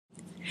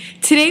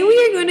Today we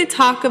are going to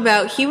talk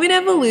about human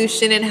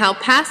evolution and how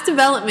past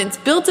developments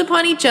built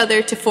upon each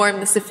other to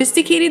form the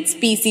sophisticated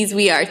species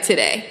we are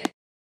today.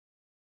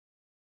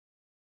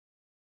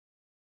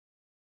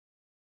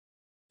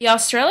 The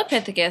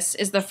Australopithecus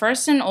is the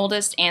first and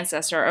oldest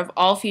ancestor of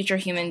all future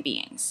human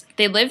beings.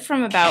 They lived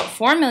from about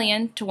 4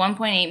 million to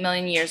 1.8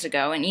 million years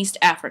ago in East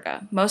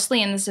Africa,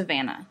 mostly in the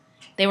savanna.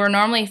 They were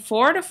normally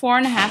 4 to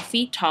 4.5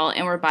 feet tall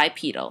and were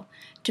bipedal.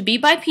 To be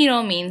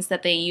bipedal means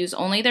that they use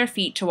only their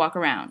feet to walk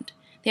around.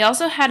 They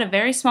also had a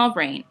very small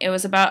brain. It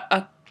was about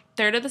a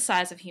third of the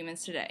size of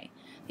humans today.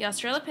 The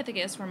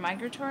Australopithecus were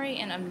migratory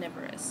and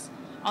omnivorous.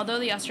 Although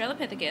the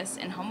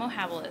Australopithecus and Homo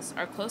habilis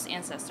are close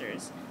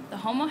ancestors, the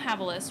Homo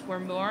habilis were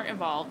more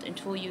evolved in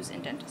tool use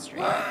and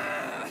dentistry.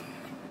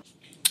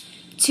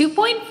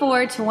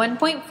 2.4 to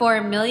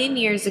 1.4 million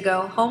years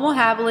ago, Homo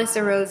habilis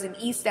arose in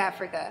East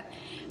Africa.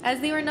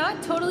 As they were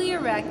not totally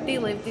erect, they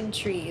lived in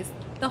trees.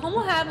 The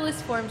Homo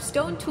habilis formed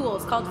stone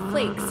tools called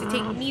flakes to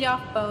take meat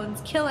off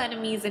bones, kill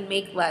enemies, and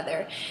make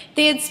leather.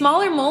 They had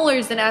smaller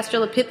molars than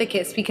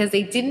Australopithecus because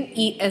they didn't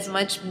eat as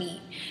much meat.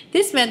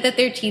 This meant that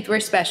their teeth were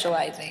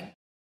specializing.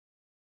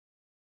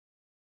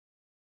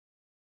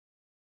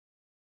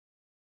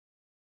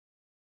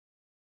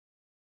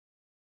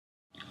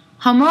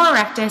 Homo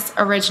erectus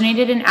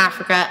originated in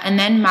Africa and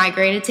then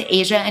migrated to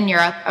Asia and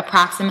Europe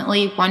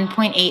approximately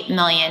 1.8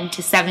 million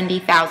to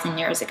 70,000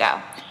 years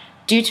ago.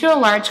 Due to a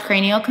large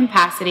cranial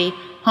capacity,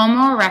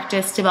 Homo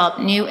erectus developed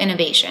new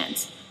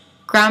innovations.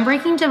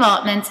 Groundbreaking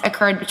developments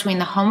occurred between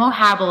the Homo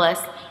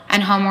habilis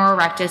and Homo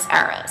erectus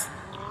eras.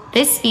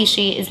 This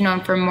species is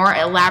known for more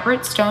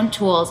elaborate stone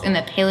tools in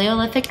the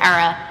Paleolithic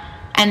era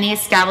and the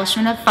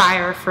establishment of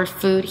fire for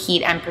food,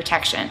 heat, and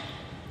protection.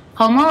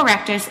 Homo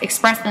erectus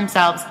expressed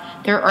themselves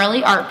through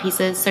early art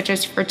pieces such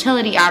as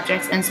fertility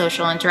objects and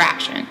social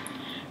interaction.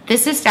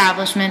 This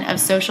establishment of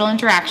social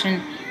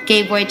interaction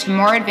gave way to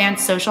more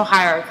advanced social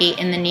hierarchy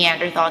in the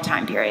Neanderthal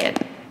time period.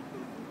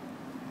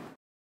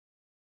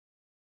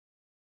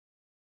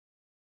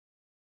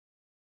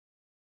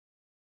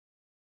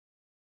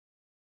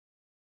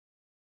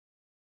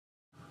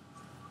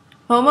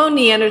 Homo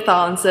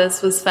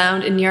Neanderthalensis was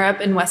found in Europe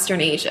and Western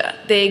Asia.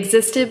 They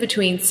existed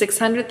between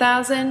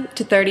 600,000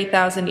 to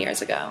 30,000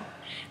 years ago.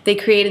 They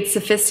created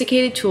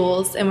sophisticated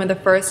tools and were the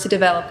first to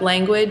develop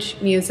language,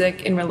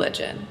 music, and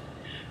religion.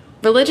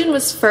 Religion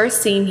was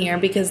first seen here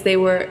because they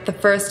were the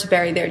first to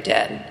bury their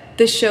dead.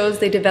 This shows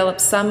they developed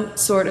some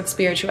sort of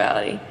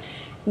spirituality.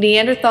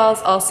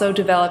 Neanderthals also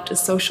developed a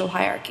social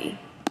hierarchy.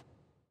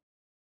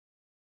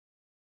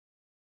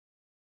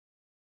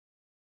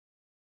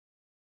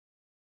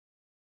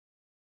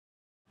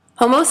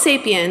 Homo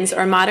sapiens,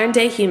 or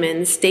modern-day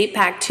humans, date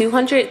back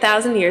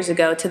 200,000 years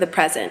ago to the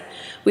present.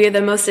 We are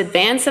the most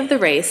advanced of the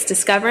race,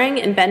 discovering,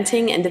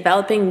 inventing, and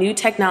developing new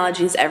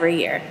technologies every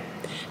year.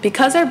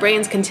 Because our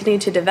brains continue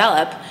to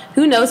develop,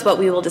 who knows what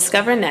we will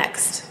discover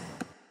next?